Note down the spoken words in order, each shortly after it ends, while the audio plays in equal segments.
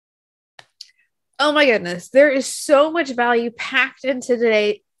Oh my goodness, there is so much value packed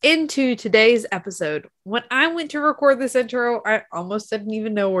into today's episode. When I went to record this intro, I almost didn't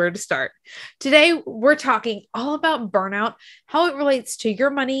even know where to start. Today, we're talking all about burnout, how it relates to your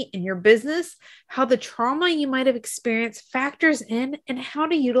money and your business, how the trauma you might have experienced factors in, and how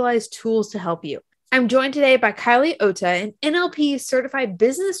to utilize tools to help you. I'm joined today by Kylie Ota, an NLP-certified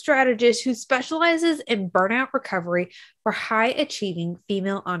business strategist who specializes in burnout recovery for high-achieving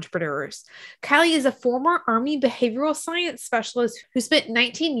female entrepreneurs. Kylie is a former Army behavioral science specialist who spent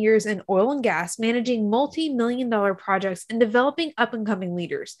 19 years in oil and gas managing multi-million-dollar projects and developing up-and-coming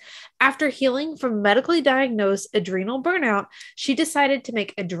leaders. After healing from medically diagnosed adrenal burnout, she decided to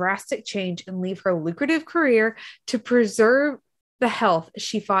make a drastic change and leave her lucrative career to preserve the health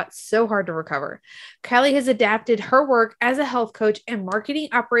she fought so hard to recover. Kylie has adapted her work as a health coach and marketing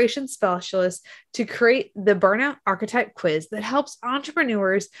operations specialist to create the Burnout Archetype Quiz that helps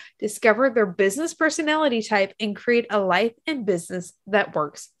entrepreneurs discover their business personality type and create a life and business that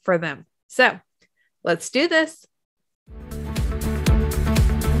works for them. So let's do this.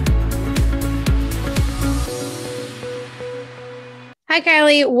 Hi,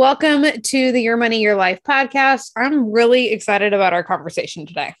 Kylie. Welcome to the Your Money, Your Life podcast. I'm really excited about our conversation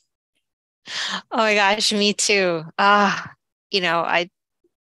today. Oh my gosh, me too. I'm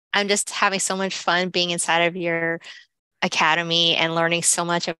just having so much fun being inside of your academy and learning so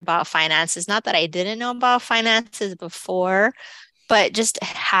much about finances. Not that I didn't know about finances before, but just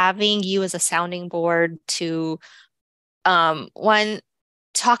having you as a sounding board to one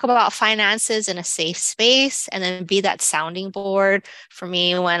talk about finances in a safe space and then be that sounding board for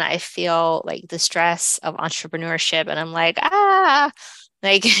me when I feel like the stress of entrepreneurship and I'm like,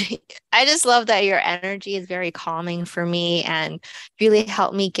 like I just love that your energy is very calming for me and really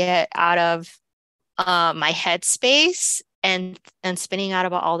helped me get out of my headspace and spinning out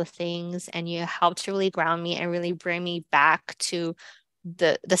about all the things, and you helped to really ground me and really bring me back to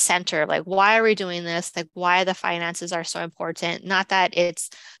the center of like, why are we doing this? Like, why the finances are so important. Not that it's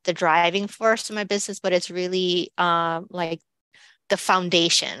the driving force of my business, but it's really like the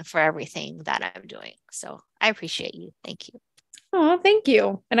foundation for everything that I'm doing. So I appreciate you. Thank you. Oh, thank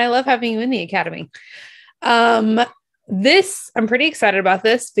you. And I love having you in the academy. I'm pretty excited about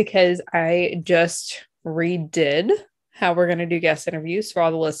this because I just redid how we're going to do guest interviews for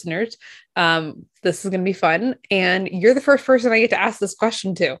all the listeners. This is going to be fun. And you're the first person I get to ask this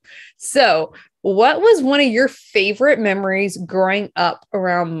question to. So what was one of your favorite memories growing up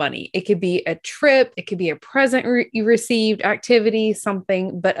around money? It could be a trip, it could be a present you received, activity,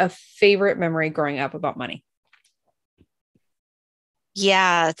 something, but a favorite memory growing up about money.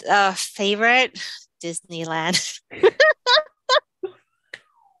 Yeah, favorite Disneyland.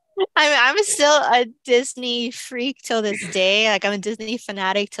 I'm still a Disney freak till this day. Like I'm a Disney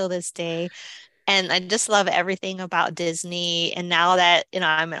fanatic till this day. And I just love everything about Disney. And now that,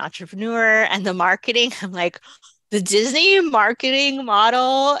 I'm an entrepreneur and the marketing, I'm like, the Disney marketing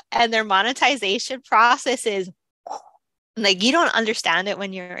model and their monetization process is like, you don't understand it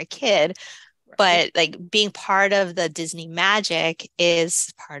when you're a kid, but like being part of the Disney magic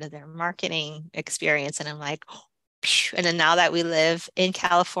is part of their marketing experience. And I'm like, and then now that we live in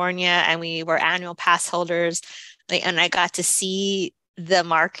California and we were annual pass holders, like, and I got to see the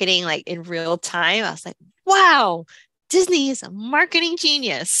marketing like in real time, I was like, wow, Disney is a marketing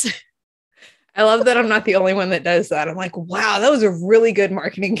genius. I love that I'm not the only one that does that. I'm like, wow, that was a really good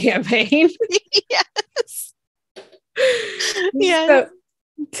marketing campaign. Yes. Yes. So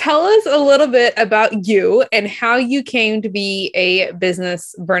tell us a little bit about you and how you came to be a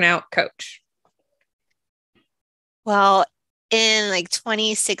business burnout coach. Well, in like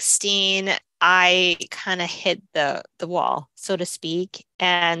 2016, I kind of hit the wall, so to speak.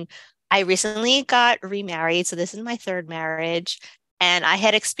 And I recently got remarried. So this is my third marriage. And I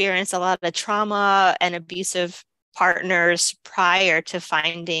had experienced a lot of trauma and abusive partners prior to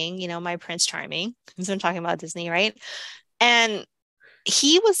finding, my Prince Charming. So I'm talking about Disney, right? And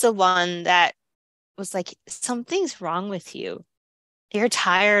he was the one that was like, something's wrong with you. You're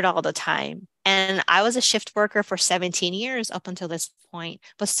tired all the time. And I was a shift worker for 17 years up until this point,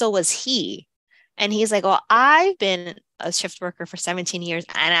 but so was he. And he's like, well, I've been a shift worker for 17 years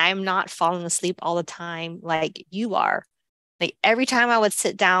and I'm not falling asleep all the time like you are. Like every time I would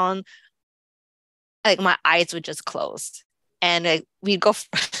sit down, like my eyes would just close. And we'd go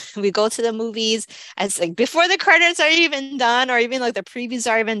to the movies as like before the credits are even done or even like the previews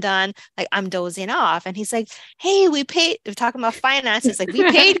are even done, like I'm dozing off. And he's like, hey, we're talking about finances, like we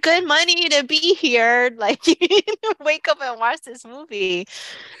paid good money to be here, like you need to wake up and watch this movie.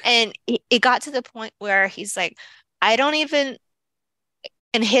 And it got to the point where he's like, I don't even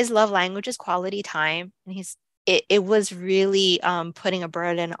And his love language is quality time. And it was really putting a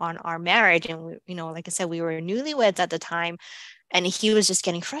burden on our marriage. And we, like I said, we were newlyweds at the time, and he was just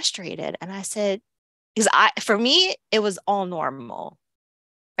getting frustrated. And I said, because for me, it was all normal.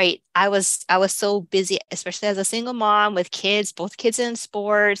 Right. I was so busy, especially as a single mom with kids, both kids in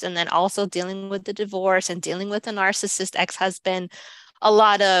sports, and then also dealing with the divorce and dealing with a narcissist ex-husband, a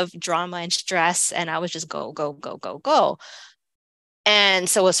lot of drama and stress. And I was just go, go, go, go, go. And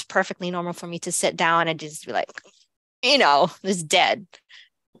so it was perfectly normal for me to sit down and just be like, it's dead.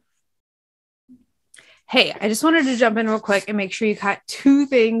 Hey, I just wanted to jump in real quick and make sure you caught two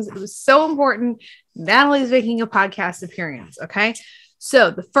things. It was so important. Natalie's making a podcast appearance. Okay.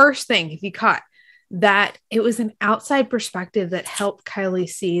 So the first thing, if you caught that, it was an outside perspective that helped Kylie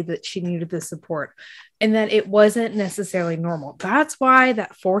see that she needed the support and that it wasn't necessarily normal. That's why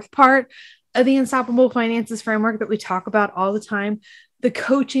that fourth part of the Unstoppable Finances framework that we talk about all the time, the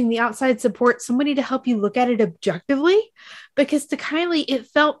coaching, the outside support, somebody to help you look at it objectively, because to Kylie, it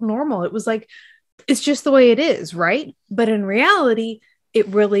felt normal. It was like, it's just the way it is, right? But in reality, it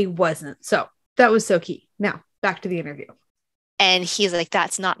really wasn't. So that was so key. Now, back to the interview. And he's like,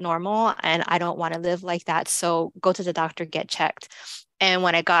 that's not normal. And I don't want to live like that. So go to the doctor, get checked. And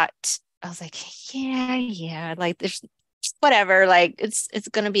when I was like, yeah, like there's whatever, like it's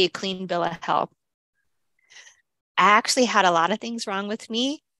going to be a clean bill of health. I actually had a lot of things wrong with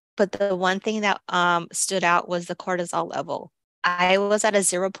me, but the one thing that stood out was the cortisol level. I was at a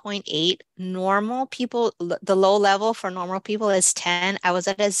 0.8. Normal people, the low level for normal people is 10. I was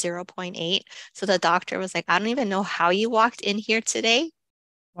at a 0.8. So the doctor was like, I don't even know how you walked in here today.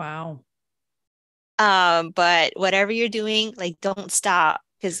 Wow. But whatever you're doing, like don't stop.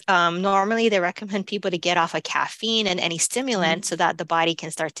 Because normally they recommend people to get off of caffeine and any stimulant so that the body can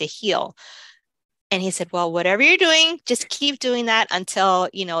start to heal. And he said, well, whatever you're doing, just keep doing that until,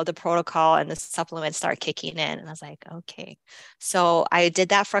 the protocol and the supplements start kicking in. And I was like, okay. So I did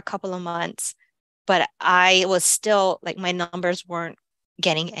that for a couple of months, but I was still like, my numbers weren't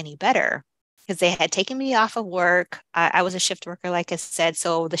getting any better because they had taken me off of work. I was a shift worker, like I said.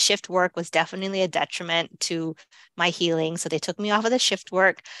 So the shift work was definitely a detriment to my healing. So they took me off of the shift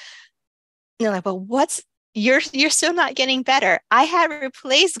work. And they're like, well, you're still not getting better. I had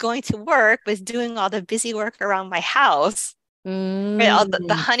replaced going to work with doing all the busy work around my house. Right? All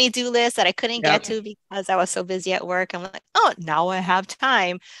the honey-do list that I couldn't get to because I was so busy at work. I'm like, oh, now I have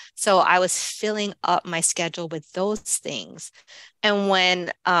time. So I was filling up my schedule with those things. And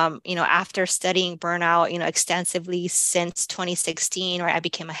when, after studying burnout, extensively since 2016, right, I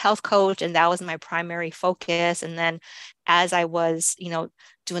became a health coach and that was my primary focus. And then as I was,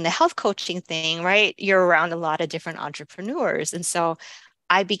 doing the health coaching thing, right, you're around a lot of different entrepreneurs. And so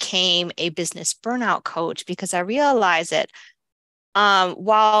I became a business burnout coach because I realized that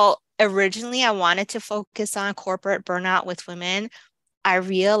while originally I wanted to focus on corporate burnout with women, I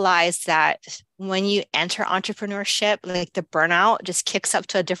realized that when you enter entrepreneurship, like the burnout just kicks up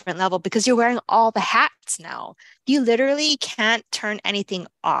to a different level because you're wearing all the hats now. You literally can't turn anything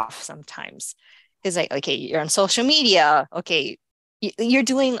off sometimes. It's like, okay, you're on social media. Okay, you're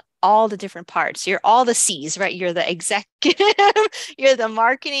doing all the different parts. You're all the C's, right? You're the executive, you're the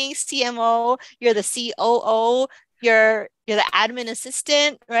marketing CMO, you're the COO, you're the admin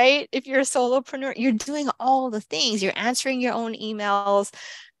assistant, right? If you're a solopreneur, you're doing all the things. You're answering your own emails.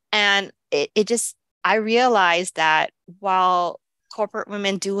 And I realized that while corporate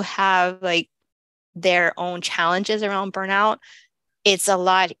women do have like their own challenges around burnout, it's a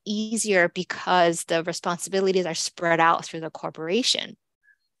lot easier because the responsibilities are spread out through the corporation.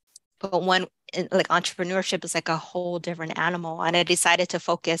 But when like entrepreneurship is like a whole different animal, and I decided to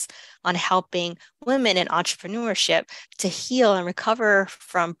focus on helping women in entrepreneurship to heal and recover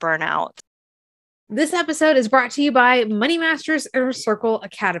from burnout. This episode is brought to you by Money Masters Inner Circle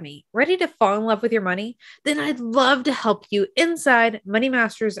Academy. Ready to fall in love with your money? Then I'd love to help you inside Money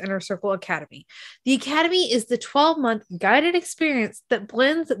Masters Inner Circle Academy. The Academy is the 12-month guided experience that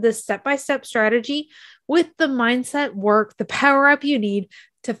blends this step-by-step strategy with the mindset work, the power up you need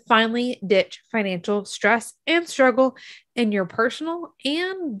to finally ditch financial stress and struggle in your personal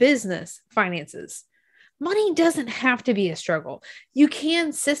and business finances. Money doesn't have to be a struggle. You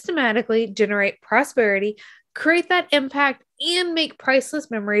can systematically generate prosperity, create that impact, and make priceless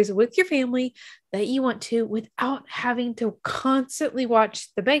memories with your family that you want to without having to constantly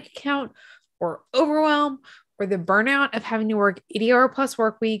watch the bank account or overwhelm or the burnout of having to work 80-hour plus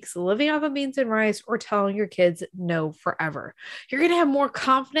work weeks, living off of beans and rice, or telling your kids no forever. You're going to have more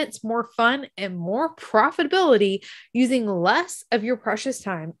confidence, more fun, and more profitability using less of your precious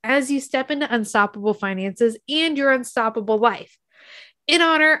time as you step into unstoppable finances and your unstoppable life. In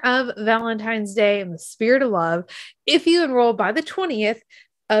honor of Valentine's Day and the spirit of love, if you enroll by the 20th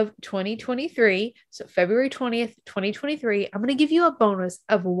of 2023, so February 20th, 2023, I'm going to give you a bonus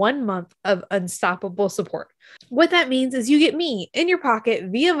of 1 month of unstoppable support. What that means is you get me in your pocket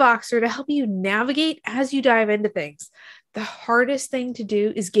via Voxer to help you navigate as you dive into things. The hardest thing to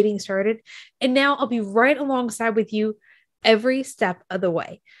do is getting started, and now I'll be right alongside with you every step of the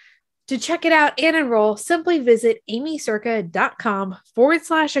way. To check it out and enroll, simply visit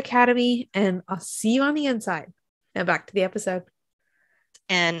aimeecerka.com/academy, and I'll see you on the inside. Now back to the episode.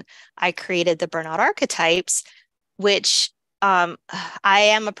 And I created the Burnout Archetypes, which I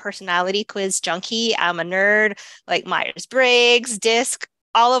am a personality quiz junkie. I'm a nerd, like Myers-Briggs, DISC,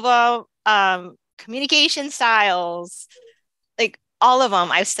 all of them, communication styles, like all of them.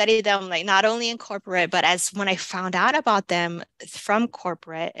 I've studied them, like not only in corporate, but when I found out about them from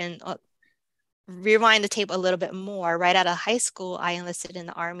corporate, and rewind the tape a little bit more, right out of high school, I enlisted in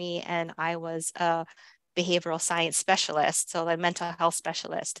the Army, and I was a behavioral science specialist, so a mental health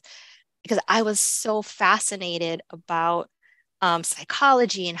specialist, because I was so fascinated about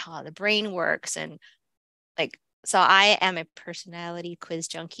psychology and how the brain works. And so I am a personality quiz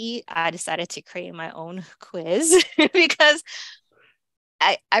junkie. I decided to create my own quiz because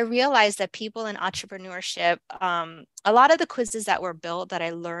I realized that people in entrepreneurship, a lot of the quizzes that were built that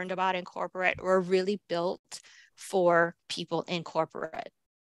I learned about in corporate were really built for people in corporate,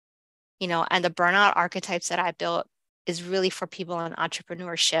 and the burnout archetypes that I built is really for people in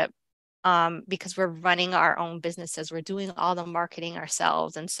entrepreneurship, because we're running our own businesses. We're doing all the marketing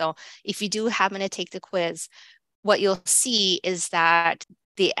ourselves. And so if you do happen to take the quiz, what you'll see is that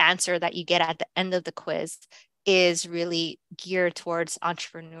the answer that you get at the end of the quiz is really geared towards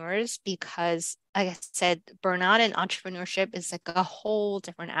entrepreneurs, because, like I said, burnout and entrepreneurship is like a whole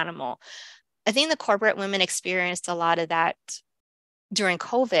different animal. I think the corporate women experienced a lot of that during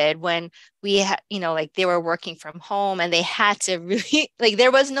COVID, when we had, like they were working from home and they had to really, like,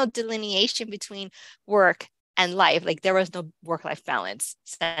 there was no delineation between work and life. Like there was no work-life balance,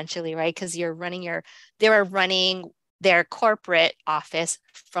 essentially, right? Because they were running their corporate office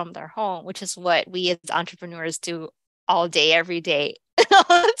from their home, which is what we as entrepreneurs do all day, every day, all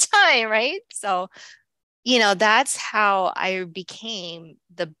the time, right? So, that's how I became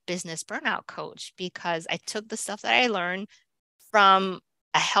the business burnout coach, because I took the stuff that I learned from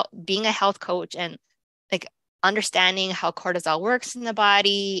being a health coach, and like understanding how cortisol works in the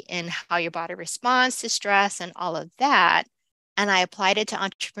body and how your body responds to stress and all of that. And I applied it to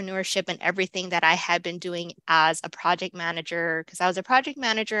entrepreneurship and everything that I had been doing as a project manager, because I was a project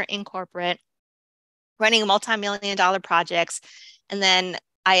manager in corporate, running multi-million-dollar projects. And then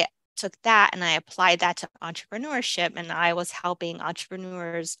I took that and I applied that to entrepreneurship, and I was helping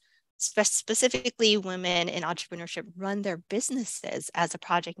entrepreneurs, specifically women in entrepreneurship, run their businesses as a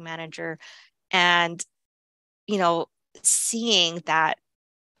project manager. And, seeing that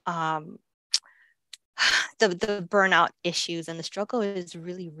the burnout issues and the struggle is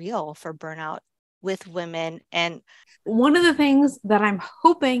really real for burnout with women. And one of the things that I'm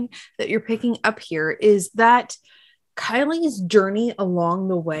hoping that you're picking up here is that Kylie's journey along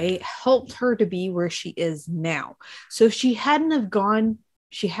the way helped her to be where she is now. So if she hadn't gone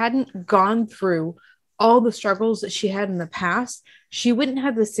through all the struggles that she had in the past, she wouldn't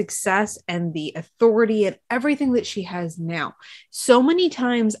have the success and the authority and everything that she has now. So many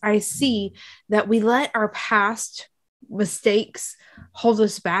times I see that we let our past mistakes hold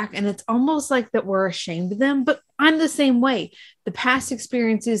us back, and it's almost like that we're ashamed of them. But I'm the same way. The past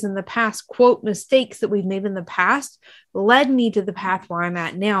experiences and the past quote mistakes that we've made in the past led me to the path where I'm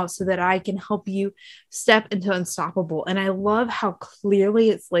at now, so that I can help you step into unstoppable. And I love how clearly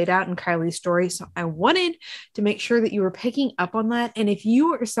it's laid out in Kylie's story. So I wanted to make sure that you were picking up on that. And if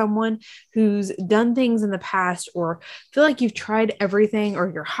you are someone who's done things in the past, or feel like you've tried everything,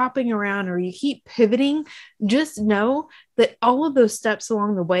 or you're hopping around, or you keep pivoting, just know that all of those steps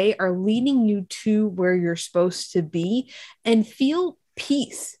along the way are leading you to where you're supposed to be, and feel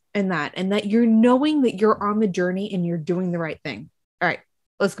peace in that, and that you're knowing that you're on the journey and you're doing the right thing. All right,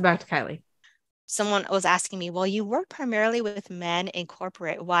 let's go back to Kylie. Someone was asking me, well, you work primarily with men in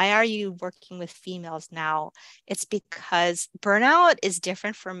corporate. Why are you working with females now? It's because burnout is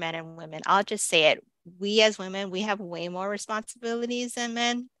different for men and women. I'll just say it. We as women, we have way more responsibilities than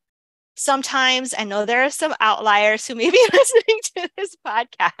men. Sometimes I know there are some outliers who may be listening to this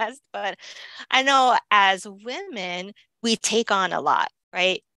podcast, but I know as women, we take on a lot,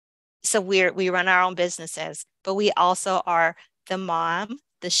 right? So we run our own businesses, but we also are the mom,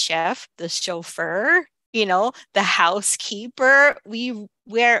 the chef, the chauffeur, the housekeeper. We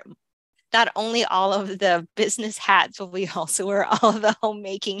wear not only all of the business hats, but we also wear all of the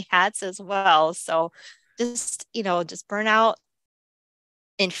homemaking hats as well. So just, just burnout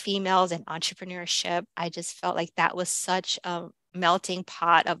in females and entrepreneurship, I just felt like that was such a melting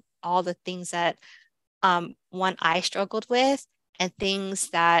pot of all the things that one I struggled with and things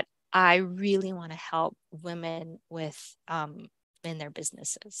that I really want to help women with in their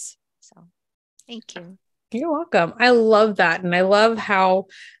businesses. So thank you. You're welcome. I love that. And I love how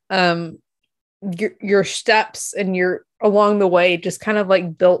your steps and your along the way just kind of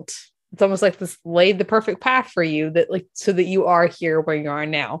like built, it's almost like this laid the perfect path for you that like so that you are here where you are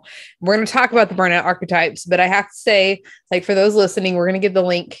now. We're going to talk about the burnout archetypes, but I have to say, like for those listening, we're going to give the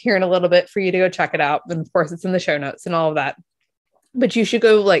link here in a little bit for you to go check it out. And of course it's in the show notes and all of that. But you should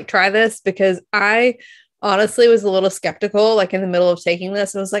go like try this, because I honestly was a little skeptical, like in the middle of taking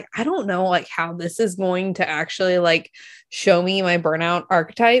this. And I was like, I don't know like how this is going to actually like show me my burnout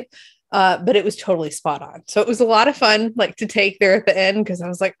archetype. But it was totally spot on. So it was a lot of fun, like to take there at the end, because I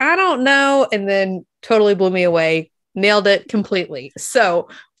was like, I don't know. And then totally blew me away, nailed it completely. So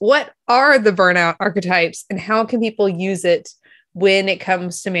what are the burnout archetypes and how can people use it when it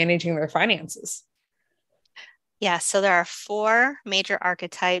comes to managing their finances? Yeah, so there are 4 major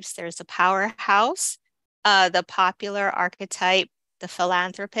archetypes. There's the powerhouse, the popular archetype, the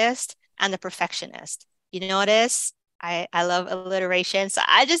philanthropist, and the perfectionist. You notice I love alliteration. So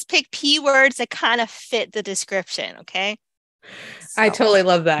I just pick P words that kind of fit the description. Okay. I totally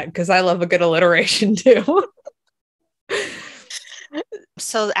love that because I love a good alliteration too.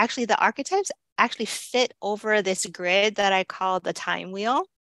 So actually the archetypes actually fit over this grid that I call the time wheel.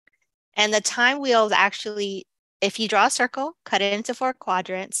 And the time wheel is actually, if you draw a circle, cut it into 4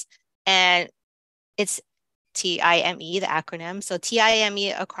 quadrants, and it's TIME, the acronym. So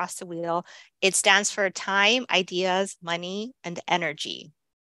TIME across the wheel, it stands for time, ideas, money, and energy.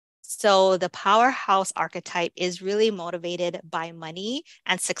 So the powerhouse archetype is really motivated by money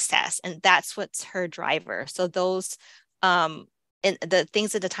and success, and that's what's her driver. So those and the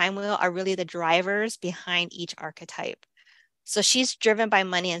things at the time wheel are really the drivers behind each archetype. So she's driven by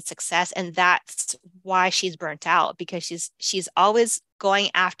money and success, and that's why she's burnt out, because she's always going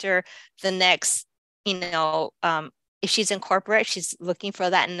after the next, if she's in corporate, she's looking for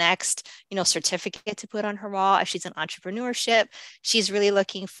that next, certificate to put on her wall. If she's in entrepreneurship, she's really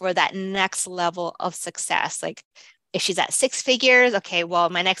looking for that next level of success. Like if she's at 6 figures, okay,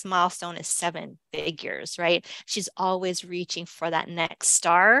 well, my next milestone is 7 figures, right? She's always reaching for that next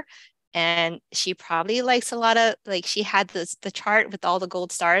star. And she probably likes a lot of, like, she had the chart with all the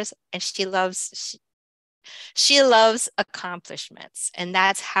gold stars, and she loves accomplishments. And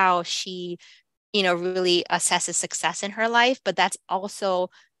that's how she, really assesses success in her life. But that's also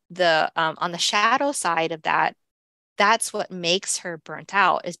the on the shadow side of that, that's what makes her burnt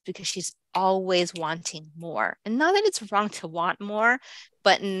out, is because she's always wanting more. And not that it's wrong to want more,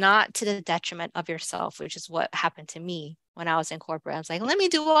 but not to the detriment of yourself, which is what happened to me when I was in corporate. I was like, let me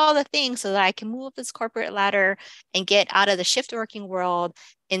do all the things so that I can move up this corporate ladder and get out of the shift working world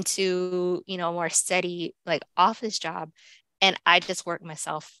into, a more steady, like office job. And I just worked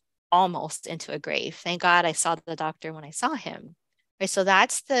myself almost into a grave. Thank God I saw the doctor when I saw him. Right. So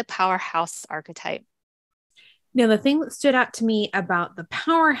that's the powerhouse archetype. Now, the thing that stood out to me about the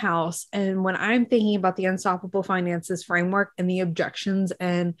powerhouse, and when I'm thinking about the unstoppable finances framework and the objections,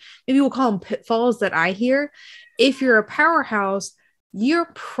 and maybe we'll call them pitfalls that I hear, if you're a powerhouse, you're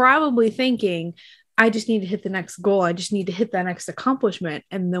probably thinking, I just need to hit the next goal. I just need to hit that next accomplishment,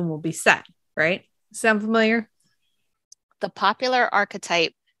 and then we'll be set. Right? Sound familiar? The popular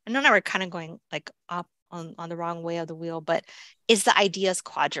archetype, I know now we're kind of going like up on the wrong way of the wheel, but is the ideas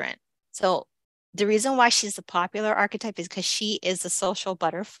quadrant. So the reason why she's the popular archetype is because she is a social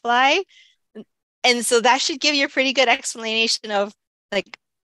butterfly. And so that should give you a pretty good explanation of like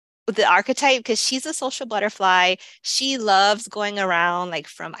the archetype, because she's a social butterfly. She loves going around like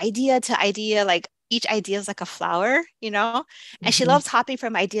from idea to idea, like each idea is like a flower, and she loves hopping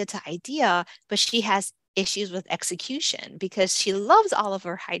from idea to idea, but she has issues with execution because she loves all of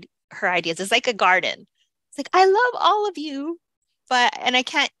her ideas. It's like a garden. It's like, I love all of you, and I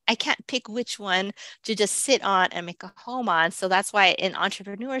can't pick which one to just sit on and make a home on. So that's why in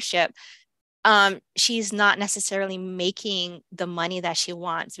entrepreneurship, she's not necessarily making the money that she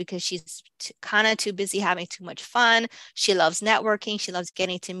wants because she's kind of too busy having too much fun. She loves networking. She loves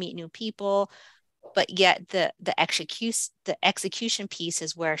getting to meet new people, but yet the execution piece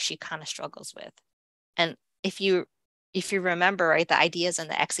is where she kind of struggles with. And if you remember, right, the ideas and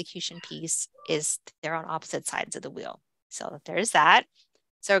the execution piece they're on opposite sides of the wheel. So there's that.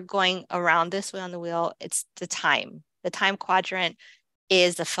 So going around this way on the wheel, it's the time quadrant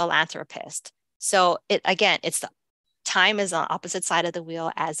is the philanthropist. So it's the time is on opposite side of the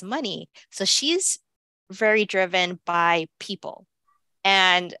wheel as money. So she's very driven by people.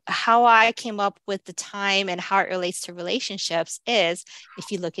 And how I came up with the time and how it relates to relationships is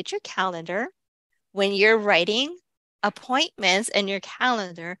if you look at your calendar, when you're writing appointments in your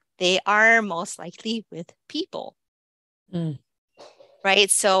calendar, they are most likely with people, right?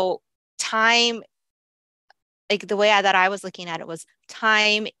 So time, like the way that I was looking at it was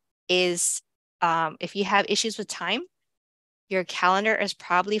time is, if you have issues with time, your calendar is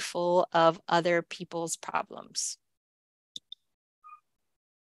probably full of other people's problems.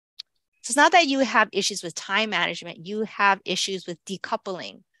 So it's not that you have issues with time management, you have issues with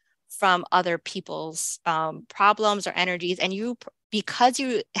decoupling from other people's problems or energies. And because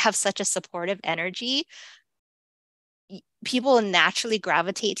you have such a supportive energy, people naturally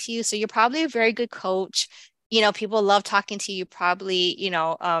gravitate to you. So you're probably a very good coach. People love talking to you, probably,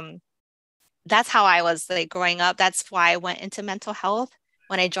 that's how I was like growing up. That's why I went into mental health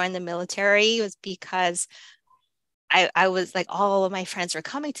when I joined the military, was because I was like, all of my friends were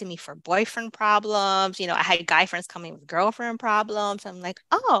coming to me for boyfriend problems. I had guy friends coming with girlfriend problems. I'm like,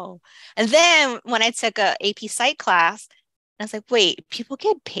 oh. And then when I took a AP Psych class, I was like, wait, people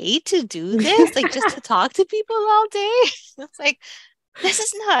get paid to do this? Like just to talk to people all day? I was like, this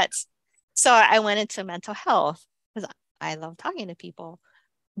is nuts. So I went into mental health because I love talking to people.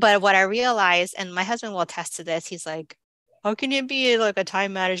 But what I realized, and my husband will attest to this, he's like, how can you be like a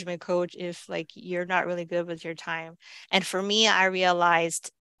time management coach if like you're not really good with your time? And for me, I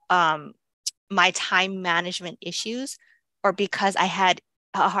realized my time management issues or because I had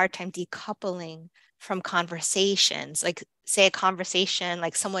a hard time decoupling from conversations. Like say a conversation,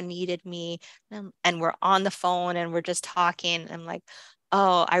 like someone needed me and we're on the phone and we're just talking. I'm like,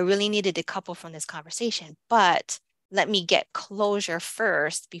 oh, I really need to decouple from this conversation, but let me get closure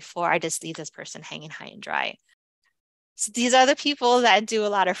first before I just leave this person hanging high and dry. So these are the people that do a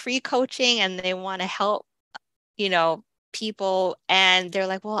lot of free coaching and they want to help, people. And they're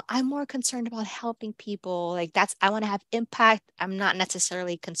like, well, I'm more concerned about helping people. Like I want to have impact. I'm not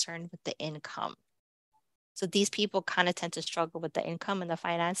necessarily concerned with the income. So these people kind of tend to struggle with the income and the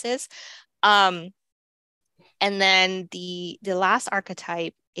finances. And then the last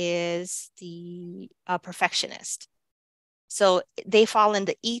archetype is the perfectionist. So they fall in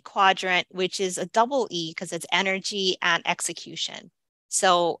the E quadrant, which is a double E because it's energy and execution.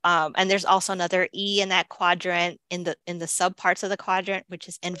 So, and there's also another E in that quadrant in the sub parts of the quadrant, which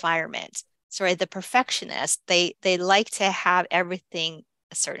is environment. So, right, the perfectionist, they like to have everything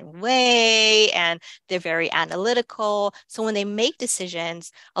a certain way and they're very analytical. So when they make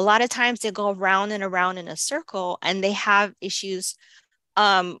decisions, a lot of times they go around and around in a circle and they have issues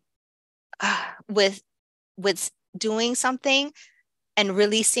um, with doing something and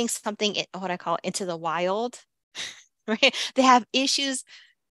releasing something what I call into the wild, right? They have issues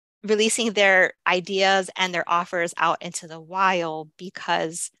releasing their ideas and their offers out into the wild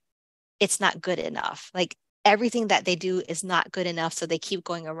because it's not good enough. Like everything that they do is not good enough. So they keep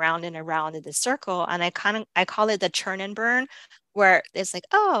going around and around in this circle. And I call it the churn and burn, where it's like,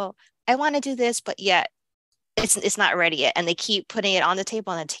 oh, I want to do this, but yet it's not ready yet. And they keep putting it on the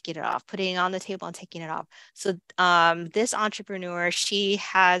table and then taking it off, putting it on the table and taking it off. So this entrepreneur, she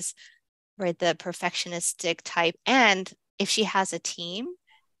has right the perfectionistic type. And if she has a team,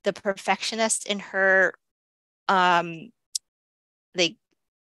 the perfectionist in her, like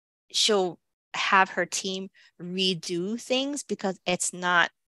she'll have her team redo things because it's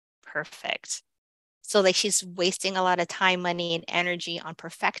not perfect. So like she's wasting a lot of time, money, and energy on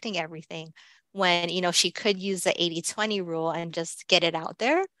perfecting everything when, she could use the 80-20 rule and just get it out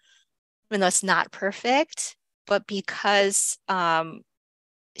there, even though it's not perfect. But because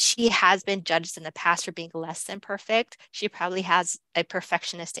she has been judged in the past for being less than perfect, she probably has a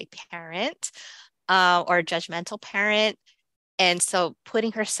perfectionistic parent or a judgmental parent. And so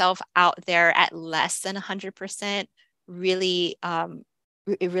putting herself out there at less than 100% really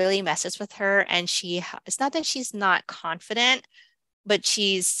it really messes with her. And it's not that she's not confident, but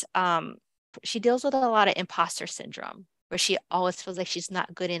she deals with a lot of imposter syndrome where she always feels like she's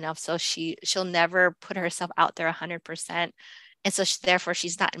not good enough. So she'll never put herself out there 100%. And so therefore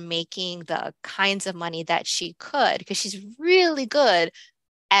she's not making the kinds of money that she could because she's really good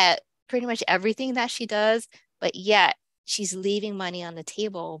at pretty much everything that she does, but yet she's leaving money on the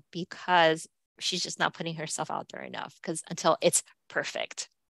table because she's just not putting herself out there enough because until it's perfect.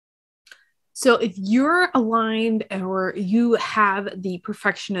 So if you're aligned or you have the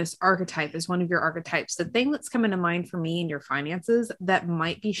perfectionist archetype as one of your archetypes, the thing that's coming to mind for me in your finances that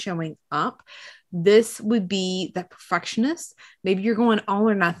might be showing up, this would be that perfectionist. Maybe you're going all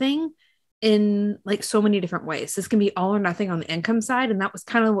or nothing in like so many different ways. This can be all or nothing on the income side. And that was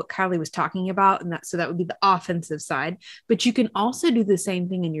kind of what Kylie was talking about. And so that would be the offensive side, but you can also do the same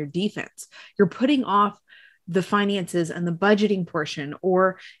thing in your defense. You're putting off the finances and the budgeting portion,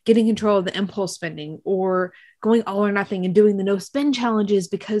 or getting control of the impulse spending, or going all or nothing and doing the no spend challenges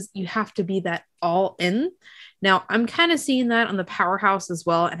because you have to be that all in. Now, I'm kind of seeing that on the powerhouse as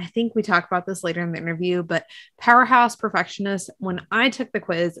well. And I think we talk about this later in the interview, but powerhouse, perfectionist, when I took the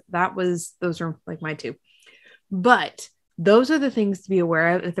quiz, those are like my two. But those are the things to be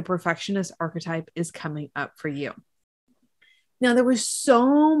aware of if the perfectionist archetype is coming up for you. Now, there was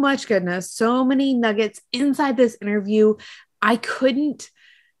so much goodness, so many nuggets inside this interview.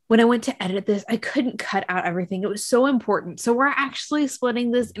 When I went to edit this, I couldn't cut out everything. It was so important. So we're actually splitting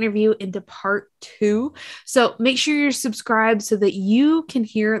this interview into part 2. So make sure you're subscribed so that you can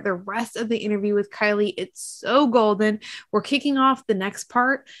hear the rest of the interview with Kylie. It's so golden. We're kicking off the next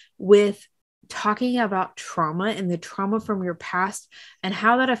part with talking about trauma and the trauma from your past and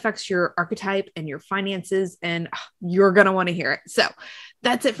how that affects your archetype and your finances. And you're going to want to hear it. So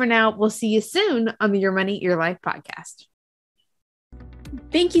that's it for now. We'll see you soon on the Your Money, Your Life podcast.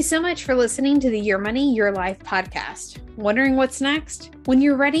 Thank you so much for listening to the Your Money, Your Life podcast. Wondering what's next? When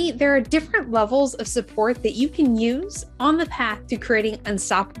you're ready, there are different levels of support that you can use on the path to creating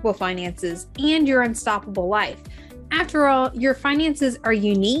unstoppable finances and your unstoppable life. After all, your finances are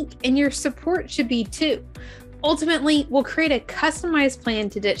unique and your support should be too. Ultimately, we'll create a customized plan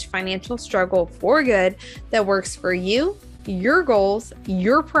to ditch financial struggle for good that works for you, your goals,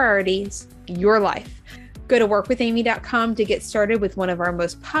 your priorities, your life. Go to workwithaimee.com to get started with one of our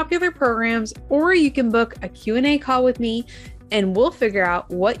most popular programs, or you can book a Q&A call with me and we'll figure out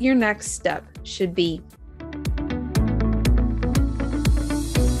what your next step should be.